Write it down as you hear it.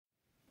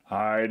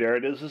Hi there,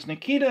 this is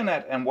Nikita,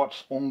 and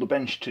what's on the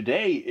bench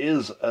today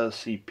is a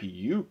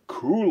CPU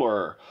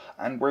cooler,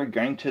 and we're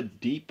going to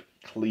deep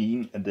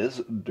clean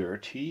this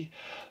dirty,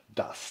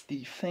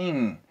 dusty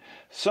thing.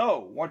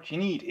 So what you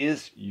need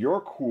is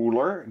your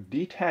cooler,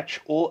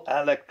 detach all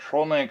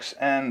electronics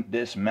and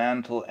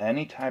dismantle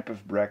any type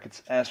of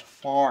brackets as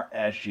far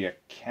as you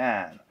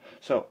can.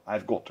 So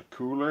I've got the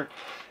cooler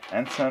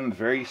and some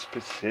very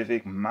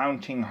specific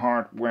mounting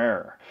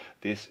hardware.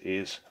 This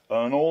is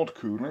an old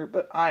cooler,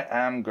 but I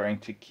am going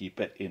to keep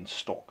it in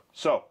stock.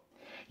 So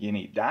you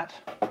need that,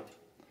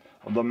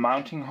 the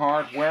mounting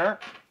hardware,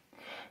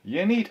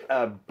 you need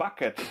a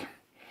bucket,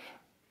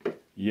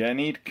 you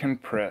need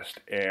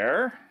compressed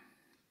air,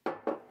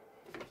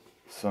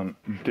 some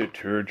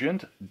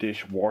detergent,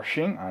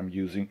 dishwashing, I'm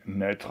using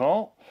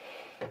neutral,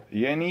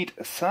 you need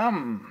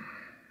some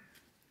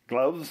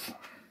gloves,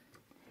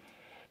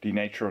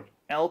 denatured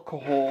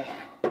alcohol,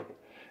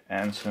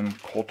 and some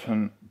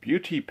cotton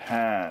beauty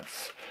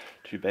pads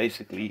to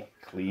basically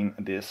clean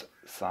this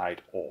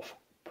side off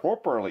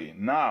properly.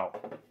 Now,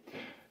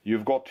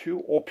 you've got two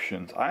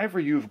options. Either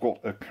you've got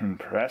a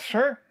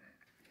compressor,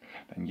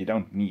 then you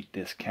don't need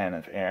this can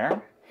of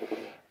air.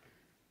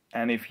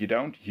 And if you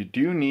don't, you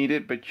do need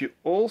it, but you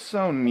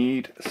also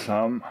need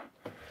some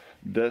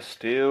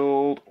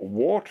distilled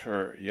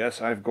water.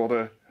 Yes, I've got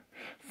a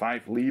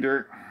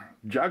 5-liter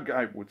jug,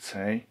 I would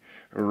say,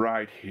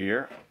 right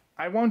here.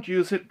 I won't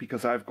use it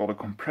because I've got a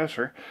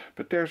compressor,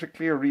 but there's a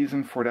clear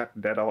reason for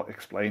that I'll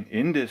explain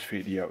in this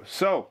video.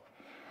 So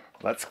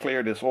let's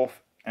clear this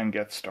off and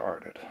get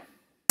started.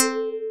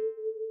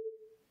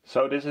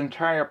 So this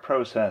entire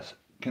process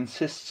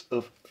consists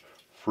of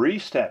 3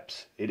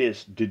 steps. It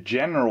is the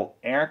general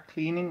air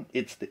cleaning,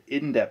 it's the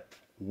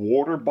in-depth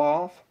water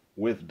bath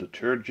with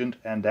detergent,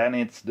 and then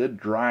it's the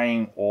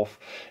drying off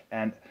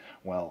and,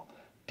 well,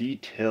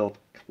 detailed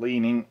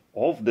cleaning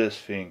of this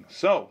thing.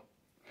 So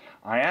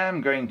I am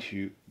going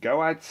to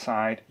go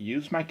outside,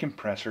 use my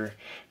compressor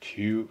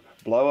to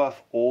blow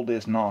off all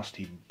this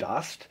nasty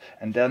dust,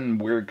 and then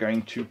we're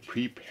going to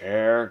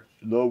prepare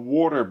the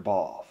water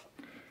bath.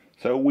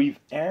 So we've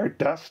air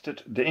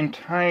dusted the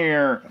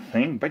entire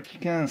thing, but you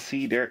can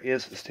see there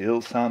is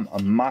still some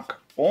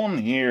muck on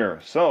here.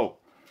 So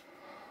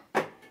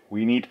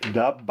we need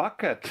the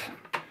bucket,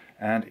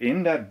 and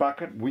in that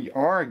bucket we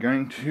are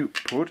going to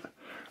put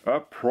a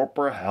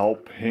proper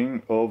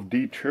helping of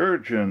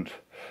detergent.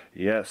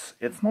 Yes,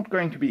 it's not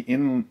going to be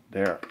in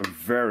there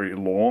very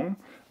long,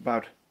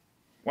 about,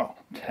 well,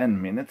 10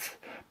 minutes,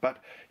 but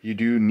you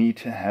do need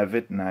to have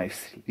it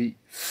nicely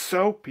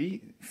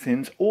soapy,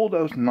 since all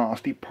those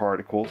nasty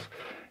particles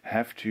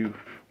have to,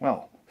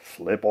 well,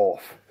 slip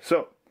off.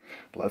 So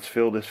let's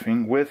fill this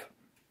thing with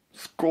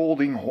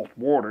scalding hot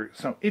water.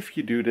 So if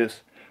you do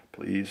this,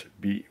 please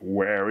be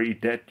wary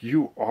that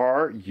you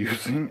are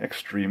using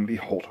extremely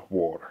hot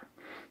water.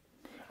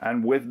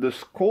 And with the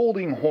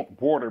scalding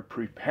hot water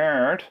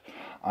prepared,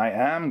 I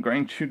am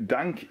going to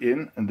dunk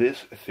in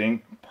this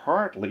thing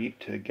partly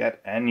to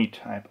get any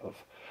type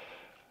of,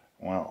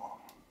 well,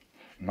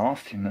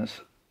 nastiness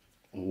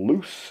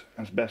loose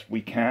as best we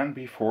can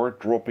before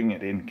dropping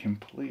it in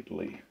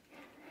completely.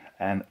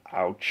 And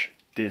ouch,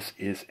 this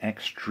is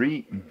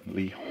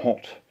extremely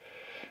hot.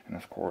 And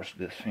of course,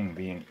 this thing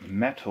being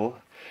metal,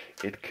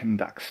 it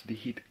conducts the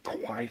heat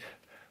quite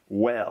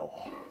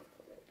well.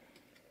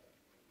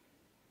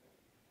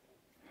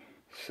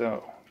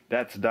 So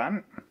that's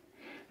done.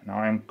 Now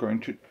I'm going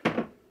to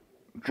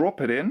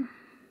drop it in.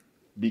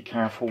 Be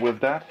careful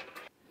with that.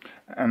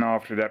 And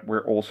after that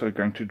we're also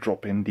going to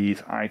drop in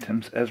these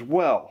items as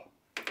well.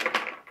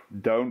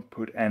 Don't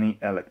put any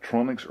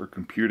electronics or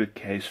computer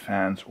case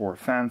fans or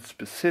fans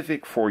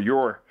specific for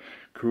your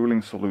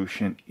cooling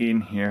solution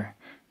in here.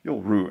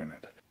 You'll ruin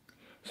it.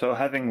 So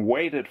having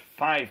waited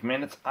 5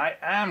 minutes, I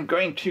am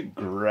going to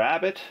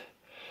grab it,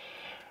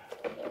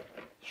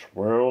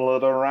 swirl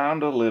it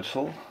around a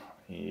little.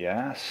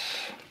 Yes.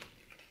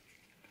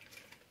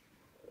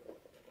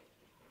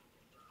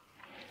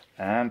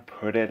 And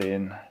put it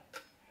in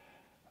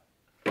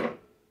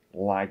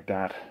like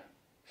that,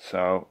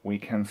 so we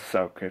can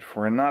soak it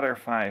for another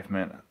 5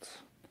 minutes.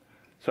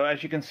 So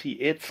as you can see,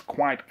 it's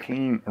quite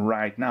clean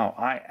right now.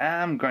 I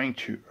am going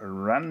to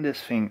run this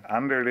thing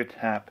under the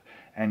tap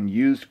and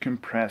use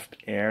compressed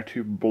air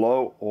to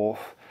blow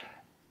off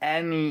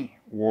any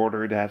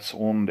water that's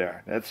on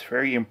there. That's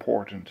very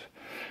important.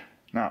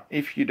 Now,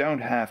 if you don't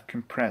have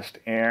compressed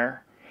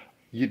air,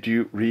 you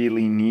do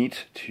really need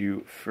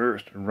to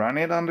first run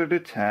it under the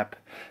tap,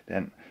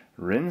 then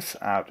rinse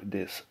out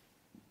this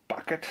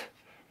bucket,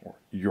 or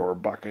your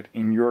bucket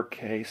in your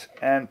case,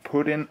 and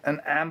put in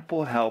an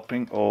ample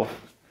helping of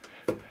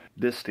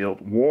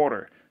distilled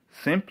water.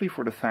 Simply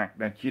for the fact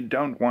that you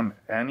don't want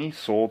any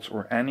salts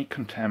or any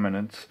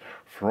contaminants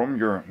from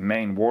your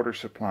main water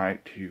supply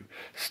to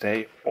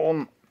stay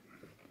on,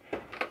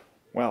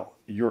 well,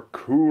 your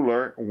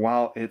cooler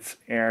while it's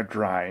air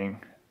drying.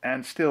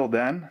 And still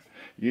then,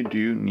 you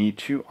do need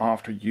to,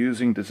 after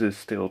using the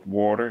distilled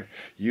water,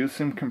 use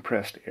some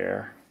compressed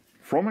air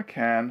from a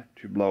can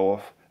to blow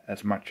off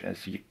as much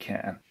as you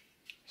can.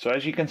 So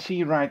as you can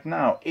see right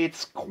now,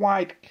 it's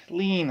quite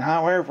clean.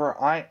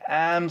 However, I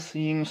am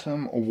seeing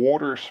some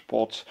water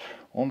spots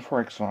on,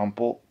 for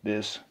example,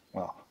 this,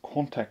 well,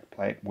 contact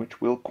plate, which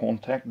will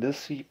contact the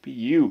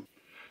CPU.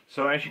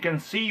 So as you can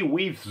see,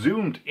 we've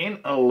zoomed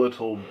in a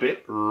little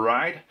bit,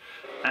 right?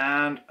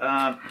 And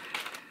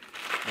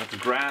let's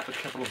grab a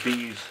couple of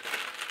these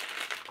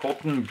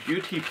cotton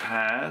beauty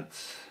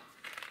pads.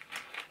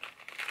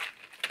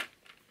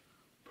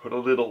 Put a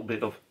little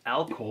bit of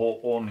alcohol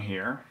on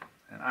here.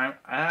 And I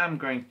am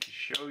going to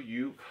show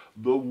you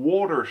the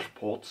water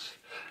spots,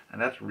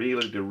 and that's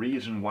really the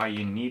reason why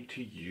you need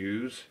to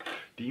use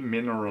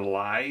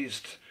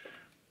demineralized,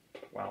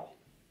 well,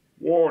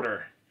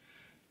 water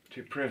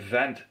to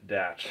prevent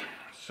that.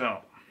 So,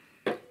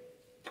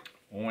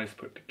 always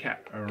put the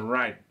cap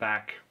right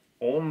back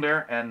on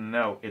there, and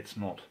no, it's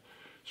not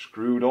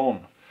screwed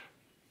on.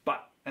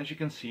 But as you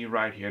can see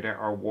right here, there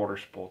are water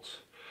spots.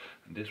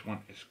 And this one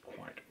is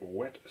quite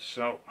wet,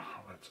 so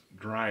let's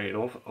dry it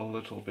off a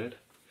little bit.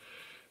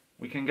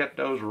 We can get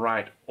those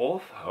right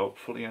off,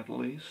 hopefully at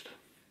least.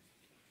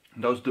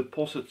 Those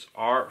deposits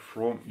are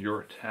from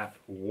your tap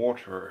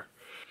water.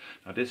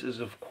 Now this is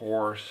of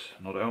course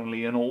not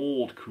only an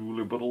old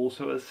cooler but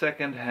also a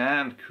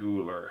second-hand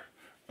cooler.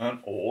 An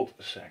old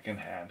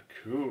second-hand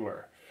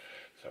cooler.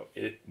 So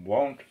it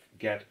won't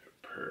get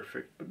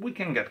perfect, but we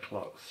can get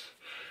close.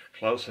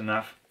 Close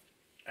enough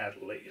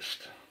at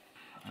least.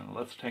 And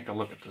let's take a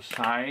look at the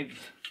sides.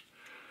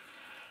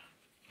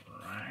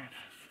 Right.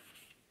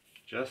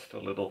 Just a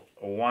little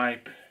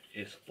wipe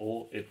is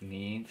all it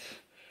needs.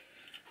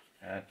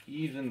 And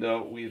even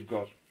though we've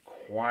got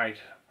quite,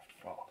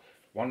 well,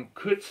 one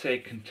could say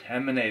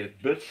contaminated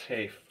but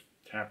safe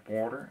tap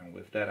water, and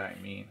with that I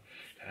mean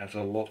it has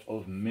a lot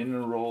of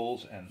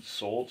minerals and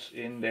salts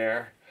in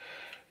there,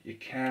 you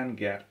can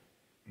get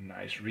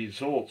nice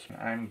results.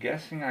 I'm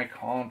guessing I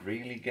can't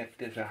really get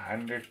this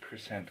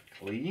 100%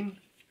 clean,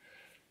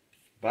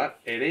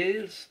 but it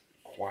is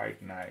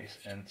quite nice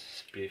and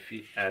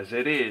spiffy as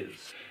it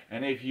is.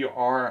 And if you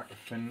are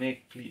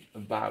finicky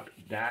about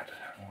that,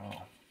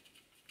 well,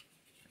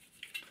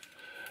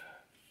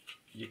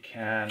 you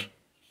can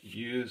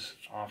use,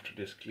 after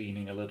this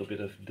cleaning, a little bit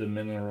of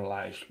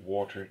demineralized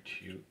water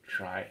to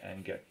try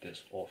and get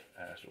this off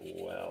as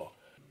well.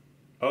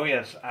 Oh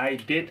yes, I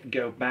did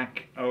go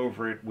back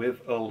over it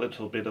with a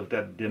little bit of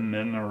that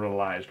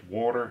demineralized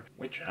water,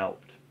 which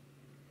helped.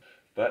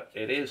 But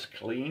it is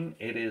clean,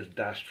 it is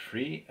dust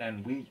free,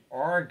 and we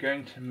are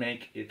going to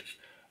make it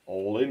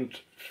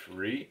lint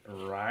free,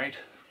 right?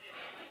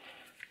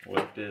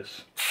 With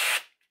this.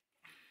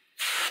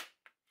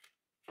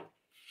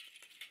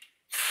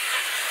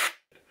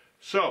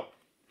 So,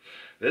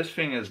 this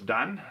thing is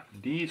done.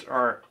 These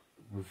are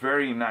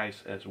very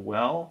nice as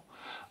well.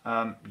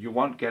 You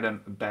won't get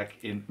them back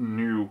in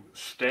new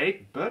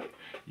state, but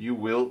you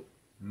will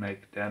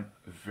make them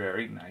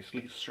very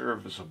nicely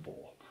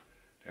serviceable.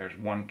 There's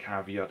one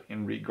caveat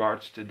in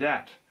regards to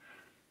that.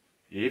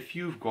 If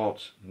you've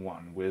got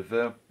one with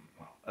a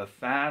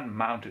fan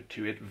mounted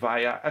to it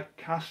via a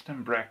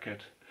custom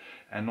bracket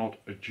and not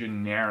a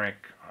generic,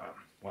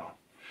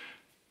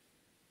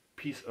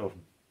 piece of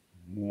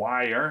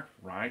wire,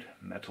 right,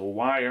 metal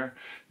wire,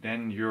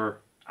 then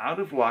you're out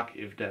of luck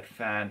if that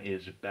fan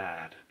is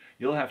bad.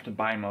 You'll have to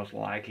buy most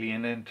likely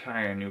an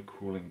entire new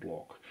cooling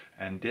block,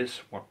 and this,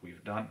 what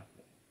we've done,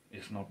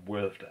 is not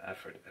worth the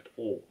effort at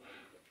all,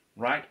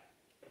 right?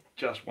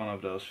 Just one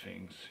of those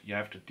things you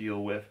have to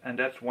deal with, and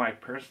that's why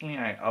personally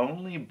I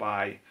only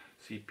buy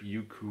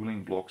CPU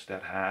cooling blocks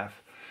that have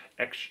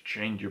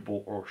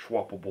exchangeable or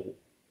swappable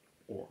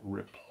or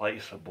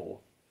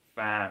replaceable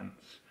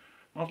fans.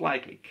 Most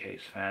likely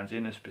case fans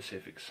in a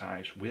specific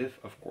size with,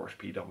 of course,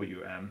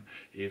 PWM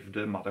if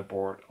the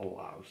motherboard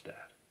allows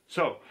that.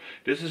 So,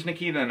 this is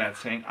Nikita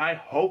saying I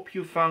hope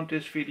you found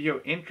this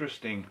video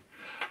interesting.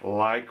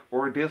 Like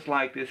or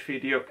dislike this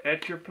video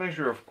at your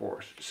pleasure, of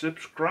course.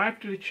 Subscribe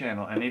to the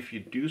channel, and if you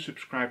do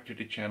subscribe to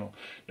the channel,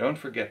 don't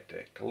forget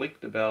to click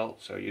the bell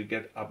so you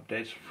get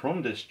updates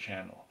from this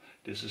channel.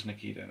 This is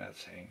Nikita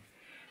saying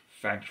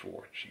thanks for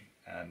watching,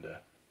 and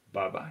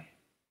bye bye.